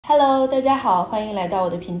Hello， 大家好，欢迎来到我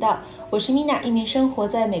的频道，我是 Mina， 一名生活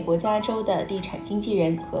在美国加州的地产经纪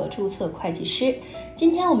人和注册会计师。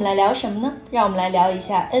今天我们来聊什么呢？让我们来聊一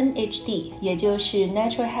下 Nhd， 也就是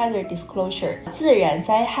Natural Hazard Disclosure 自然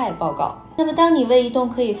灾害报告。那么当你为一栋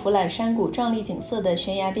可以俯览山谷壮丽景色的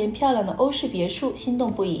悬崖边漂亮的欧式别墅心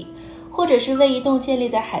动不已，或者是为一栋建立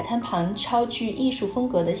在海滩旁超具艺术风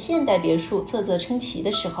格的现代别墅啧啧称奇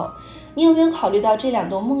的时候，你有没有考虑到这两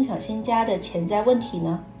栋梦想新家的潜在问题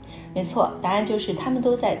呢？没错，答案就是它们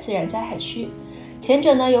都在自然灾害区。前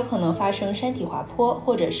者呢有可能发生山体滑坡，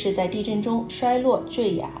或者是在地震中摔落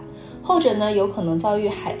坠崖；后者呢有可能遭遇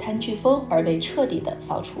海滩飓风而被彻底的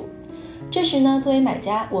扫除。这时呢，作为买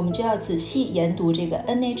家，我们就要仔细研读这个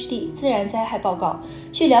Nhd 自然灾害报告，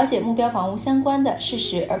去了解目标房屋相关的事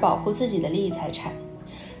实，而保护自己的利益财产。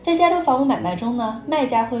在加州房屋买卖中呢，卖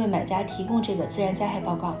家会为买家提供这个自然灾害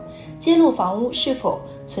报告，揭露房屋是否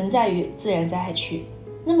存在于自然灾害区。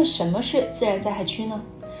那么什么是自然灾害区呢？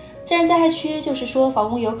自然灾害区就是说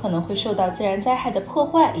房屋有可能会受到自然灾害的破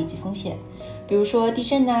坏以及风险，比如说地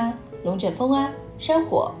震啊、龙卷风啊、山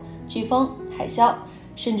火、飓风、海啸，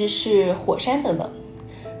甚至是火山等等。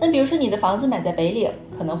那比如说你的房子买在北岭，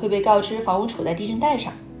可能会被告知房屋处在地震带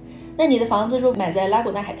上；那你的房子若买在拉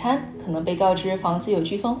古纳海滩，可能被告知房子有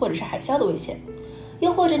飓风或者是海啸的危险；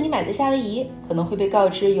又或者你买在夏威夷，可能会被告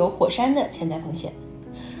知有火山的潜在风险。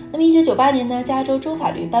那么1998年呢，加州州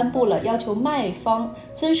法律颁布了要求卖方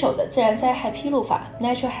遵守的自然灾害披露法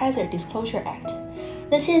Natural Hazard Disclosure Act。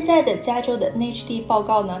那现在的加州的 Nhd 报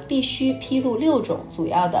告呢，必须披露6种主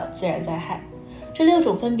要的自然灾害。这6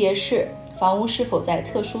种分别是：房屋是否在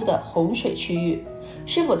特殊的洪水区域，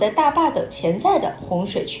是否在大坝等潜在的洪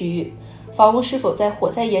水区域，房屋是否在火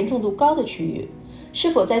灾严重度高的区域，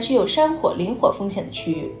是否在具有山火林火风险的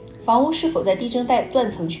区域，房屋是否在地震带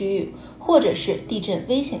断层区域，或者是地震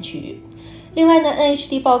危险区域。另外呢，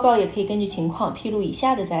 Nhd 报告也可以根据情况披露以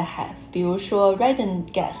下的灾害，比如说 Radon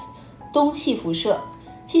Gas 氡气辐射、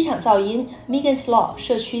机场噪音、Megan's Law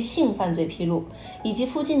社区性犯罪披露，以及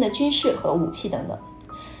附近的军事和武器等等。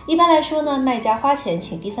一般来说呢，卖家花钱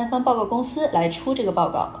请第三方报告公司来出这个报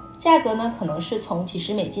告，价格呢可能是从几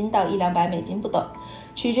十美金到100-200美金不等，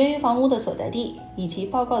取决于房屋的所在地以及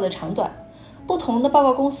报告的长短。不同的报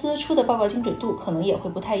告公司出的报告精准度可能也会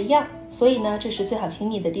不太一样，所以呢，这时最好请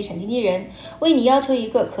你的地产经纪人为你要求一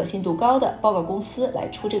个可信度高的报告公司来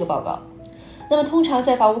出这个报告。那么通常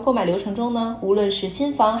在房屋购买流程中呢，无论是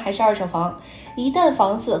新房还是二手房，一旦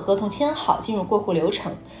房子合同签好进入过户流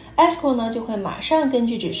程， Escrow 呢就会马上根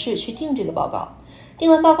据指示去订这个报告。订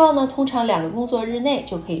完报告呢，通常2个工作日内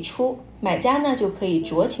就可以出，买家呢就可以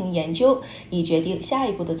酌情研究，以决定下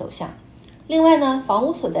一步的走向。另外呢，房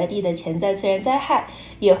屋所在地的潜在自然灾害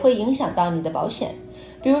也会影响到你的保险，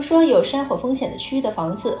比如说有山火风险的区域的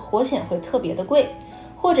房子，火险会特别的贵，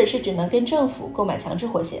或者是只能跟政府购买强制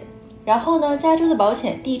火险。然后呢，加州的保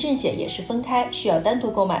险地震险也是分开，需要单独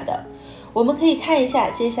购买的。我们可以看一下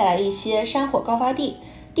接下来一些山火高发地、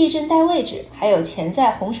地震带位置，还有潜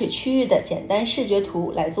在洪水区域的简单视觉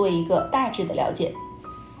图，来做一个大致的了解。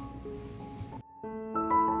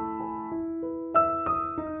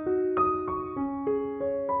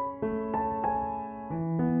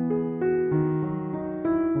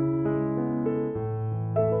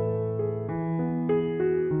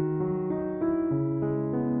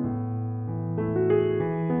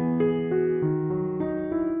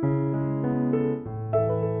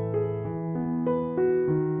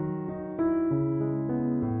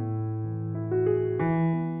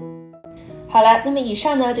好了，那么以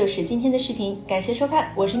上呢就是今天的视频，感谢收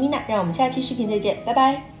看，我是 Mina， 让我们下期视频再见，拜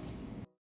拜。